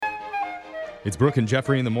It's Brooke and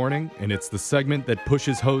Jeffrey in the morning, and it's the segment that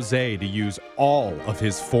pushes Jose to use all of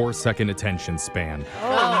his 4-second attention span.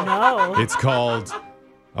 Oh, no. It's called...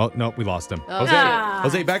 Oh, no, we lost him. Oh.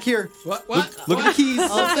 Jose, back here. What? Look at the keys.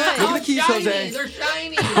 Jose. Look at the keys, shiny. Jose. They're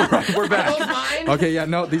shiny. All right, we're back. Are those mine? Okay, yeah,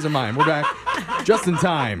 no, these are mine. We're back just in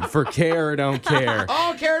time for Care or Don't Care.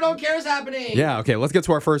 Oh, care or don't care is happening. Yeah, okay, let's get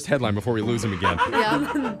to our first headline before we lose him again.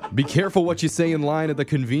 Yeah. Be careful what you say in line at the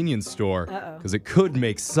convenience store, because it could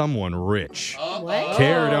make someone rich. What?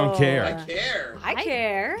 Care or don't I care. care. I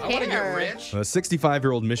care. I want to get care. rich. A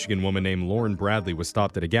 65-year-old Michigan woman named Lauren Bradley was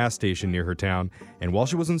stopped at a gas station near her town, and while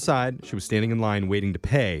she was inside, she was standing in line waiting to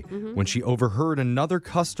pay when she overheard another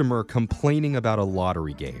customer complaining about a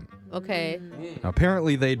lottery game. Okay. Now,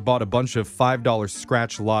 apparently, they'd bought a bunch of $5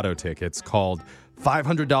 scratch lotto tickets called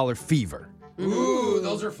 $500 Fever, Ooh,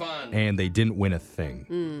 those are fun. and they didn't win a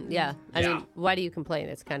thing. Yeah. I mean, why do you complain?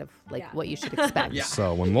 It's kind of like what you should expect. Yeah.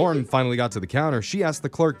 So when Lauren finally got to the counter, she asked the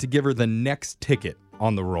clerk to give her the next ticket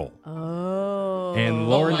on the roll. Oh. And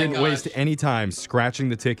Lauren my didn't gosh. waste any time scratching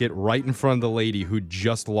the ticket right in front of the lady who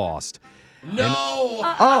just lost. No.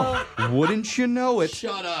 Oh, wouldn't you know it?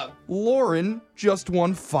 Shut up. Lauren just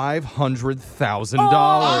won $500,000.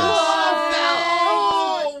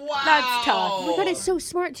 Oh, wow. That's tough. Oh my God, it's so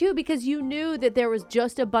smart too because you knew that there was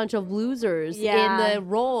just a bunch of losers Yeah. in the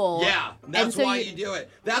roll. Yeah, that's so why you do it.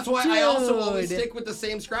 That's why I also always Dude. stick with the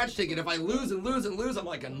same scratch ticket. If I lose and lose and lose, I'm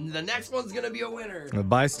like, the next one's going to be a winner. The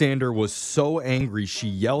bystander was so angry she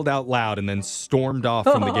yelled out loud and then stormed off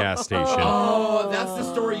from the gas station. Oh, that's the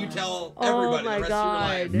story you tell everybody my the rest God.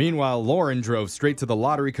 of your life. Meanwhile, Lauren drove straight to the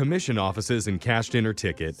lottery commission offices and cashed in her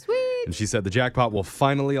ticket. Sweet. And she said the jackpot will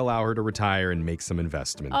finally allow her to retire and make some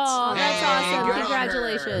investments. Oh, that's Hey, awesome. good on her.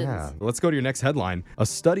 Congratulations. Yeah. Let's go to your next headline. A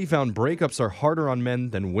study found breakups are harder on men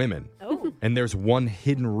than women. Oh. And there's one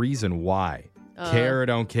hidden reason why. Care or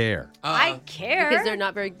don't care. I care. Because they're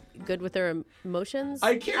not very good with their emotions.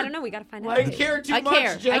 I care. I don't know. We got to find out. I care too I much,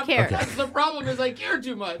 care. Jeff. I care. Okay. That's the problem is I care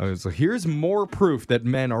too much. So here's more proof that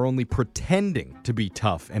men are only pretending to be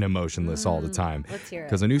tough and emotionless all the time. Let's hear it.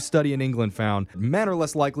 Because a new study in England found men are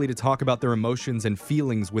less likely to talk about their emotions and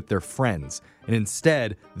feelings with their friends. And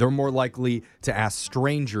instead, they're more likely to ask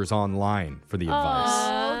strangers online for the advice.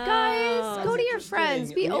 Oh, guys, go to your interesting. friends.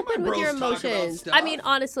 Be Me and my open with your bros talk about emotions. stuff. I mean,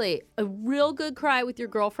 honestly, a real good cry with your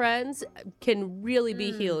girlfriends can really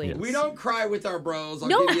be healing. We don't cry with our bros. I'll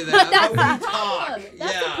No, give you but that. that's but we the talk. problem.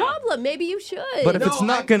 That's the Yeah. problem. Maybe you should. But if No, it's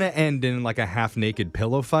not I- going to end in like a half-naked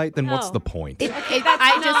pillow fight, then what's No. the point?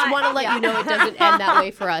 I just want to let you know it doesn't end that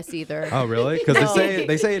way for us either. Oh, really? Because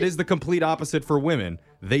they say it is the complete opposite for women.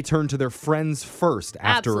 They turn to their friends first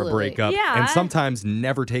after Absolutely. a breakup, Yeah. and sometimes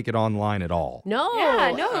never take it online at all. No.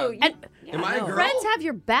 Yeah, no. And Am I a girl? friends have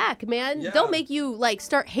your back, man. Yeah. They'll make you like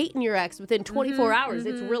start hating your ex within 24 hours.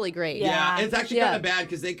 It's really great. Yeah, it's actually Yeah. kind of bad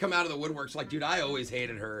because they come out of the woodworks like, dude, I always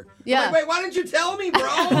hated her. I'm Yeah. like, wait, why didn't you tell me, bro?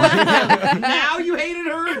 Now you hated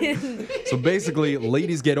her? So basically,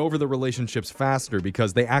 ladies get over the relationships faster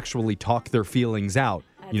because they actually talk their feelings out.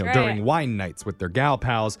 That's right. During wine nights with their gal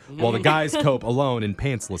pals, while the guys cope alone and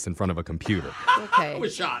pantsless in front of a computer. Okay.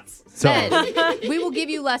 With shots. So Men, we will give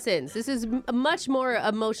you lessons. This is much more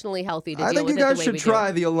emotionally healthy to I deal think with you it the guys way should we do.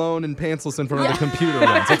 try the alone and pantsless in front of the computer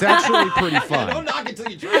ones. It's actually pretty Don't fun. knock it till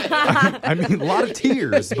you try it. I mean, a lot of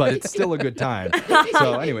tears, but it's still a good time.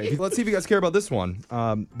 So anyway, let's see if you guys care about this one.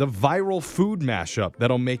 The viral food mashup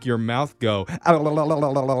that'll make your mouth go, Hey,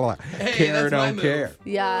 care or that's my don't move. care.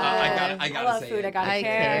 Yeah. I I gotta love say food. it. I gotta I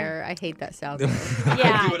care. care. I hate that sound.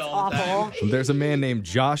 Yeah, do it it's all the time. awful. There's a man named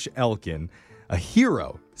Josh Elkin, a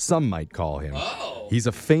hero, some might call him. Oh. He's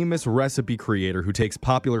a famous recipe creator who takes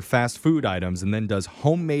popular fast food items and then does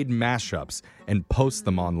homemade mashups and posts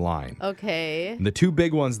them online. Okay. And the two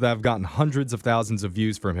big ones that have gotten hundreds of thousands of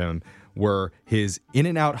views from him were his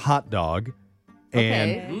In-N-Out hot dog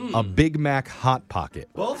and Okay. a Big Mac Hot Pocket.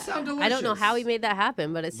 Both sound delicious. I don't know how he made that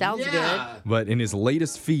happen, but it sounds yeah. But in his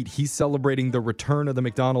latest feat, he's celebrating the return of the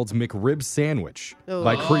McDonald's McRib sandwich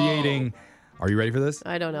by creating, are you ready for this? good.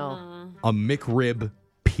 I don't know. A McRib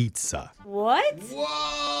pizza. What?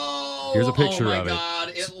 Whoa. Here's a picture oh my of it. God.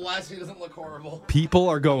 It last doesn't look horrible. People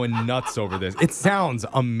are going nuts over this. It sounds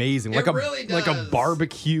amazing. It Like really like a does.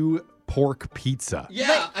 barbecue pork pizza.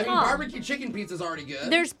 Yeah, I mean, barbecue chicken pizza's already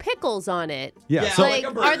good. There's pickles on it. Yeah, Yeah, so like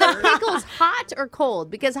Like, a are the burger. pickles hot or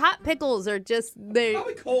cold? Because hot pickles are just they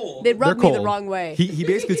Probably cold. they they're rub me cold. the wrong way. He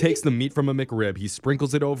basically takes the meat from a McRib, he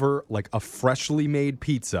sprinkles it over like a freshly made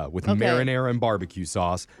pizza with Okay. marinara and barbecue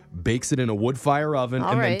sauce, bakes it in a wood fire oven, All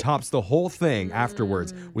and then right. tops the whole thing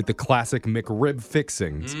afterwards with the classic McRib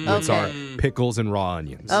fixings, which are pickles and raw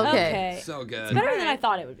onions. Okay. So good. Better than I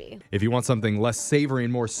thought it would be. If you want something less savory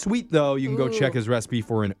and more sweet, though, so, you can go check his recipe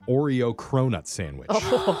for an Oreo cronut sandwich. That's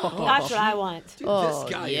what I want. Dude, Oh,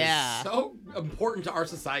 this guy yeah. is so important to our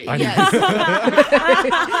society. I know.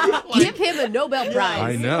 Yes. Give him a Nobel Prize.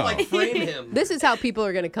 I know. Like, frame him. This is how people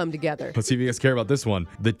are going to come together. Let's see if you guys care about this one.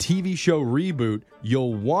 The TV show reboot,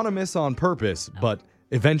 you'll want to miss on purpose, but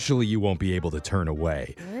eventually you won't be able to turn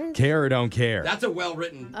away. Care or don't care. That's a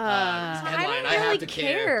well-written I headline. don't I really have to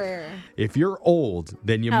care. If you're old,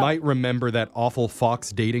 then you might remember that awful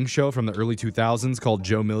Fox dating show from the early 2000s called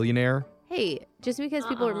Joe Millionaire. Hey, just because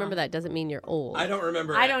people remember that doesn't mean you're old. I don't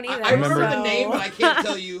remember. I it. don't either, I remember so- the name, but I can't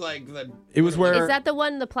tell you like the. It was where Is that the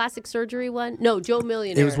one, the plastic surgery one? No, Joe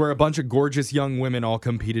Millionaire. it was where a bunch of gorgeous young women all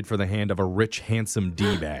competed for the hand of a rich, handsome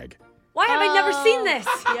D-bag. Why have I never seen this?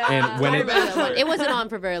 And when It wasn't on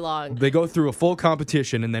for very long. they go through a full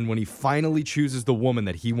competition, and then when he finally chooses the woman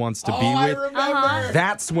that he wants to be I with, remember.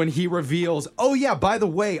 that's when he reveals, oh yeah, by the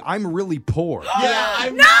way, I'm really poor. Yeah,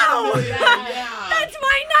 I'm not a millionaire. Yeah. That's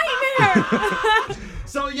my nightmare.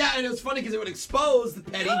 So yeah, and it was funny because it would expose the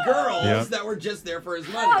petty girls Yep. that were just there for his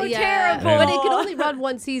Oh, money. terrible. But it could only run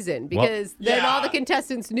one season because then yeah. all the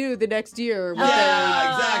contestants knew the next year what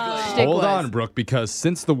Yeah, exactly. Stick Hold was. on, Brooke, because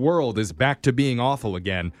since the world is back to being awful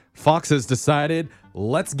again, Fox has decided,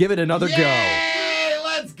 let's give it another go. Yay,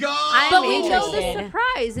 let's go. But we know the interested.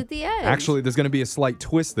 surprise at the end. Actually, there's going to be a slight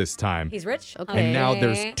twist this time. He's rich. Okay. And now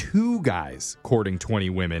there's 2 guys courting 20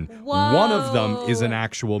 women. One of them is an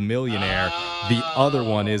actual millionaire. The other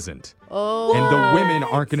one isn't. Oh. And the women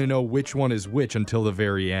aren't going to know which one is which until the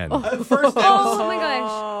very end. First episode. Oh my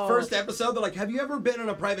gosh. First episode, they're like, "Have you ever been on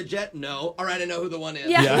a private jet?" No. All right, I know who the one is.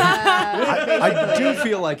 Yeah. I do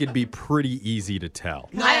feel like it'd be pretty easy to tell.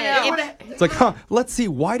 No, I know. it would've- It's like, let's see,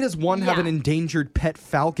 why does one have Yeah. an endangered pet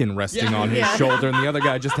falcon resting Yeah. on his Yeah. shoulder and the other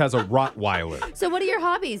guy just has a Rottweiler? So what are your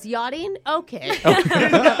hobbies? Yachting? Okay.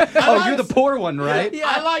 Oh, you're the poor one, right?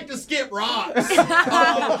 I like to skip rocks.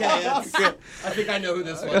 Oh, okay, I think I know who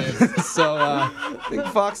this one is. So, I think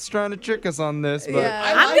Fox is trying to trick us on this, but Yeah.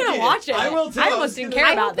 I I'm like gonna it. watch it. I will too. I almost didn't care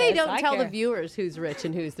I about hope they this. don't I tell the care. viewers who's rich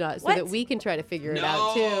and who's not so What? that we can try to figure it No,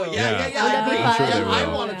 out too. yeah. Would I that be agree. fun? I'm sure they I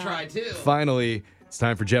will. want to try too. finally, it's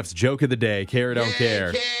time for Jeff's joke of the day. Care or don't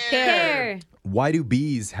care. Care. Why do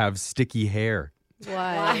bees have sticky hair?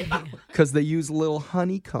 Why? Because they use little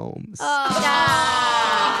honeycombs. Cute.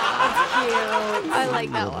 I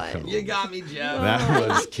like that one. You got me, Jeff. That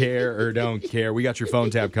was Care or Don't Care. We got your phone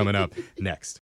tab coming up next.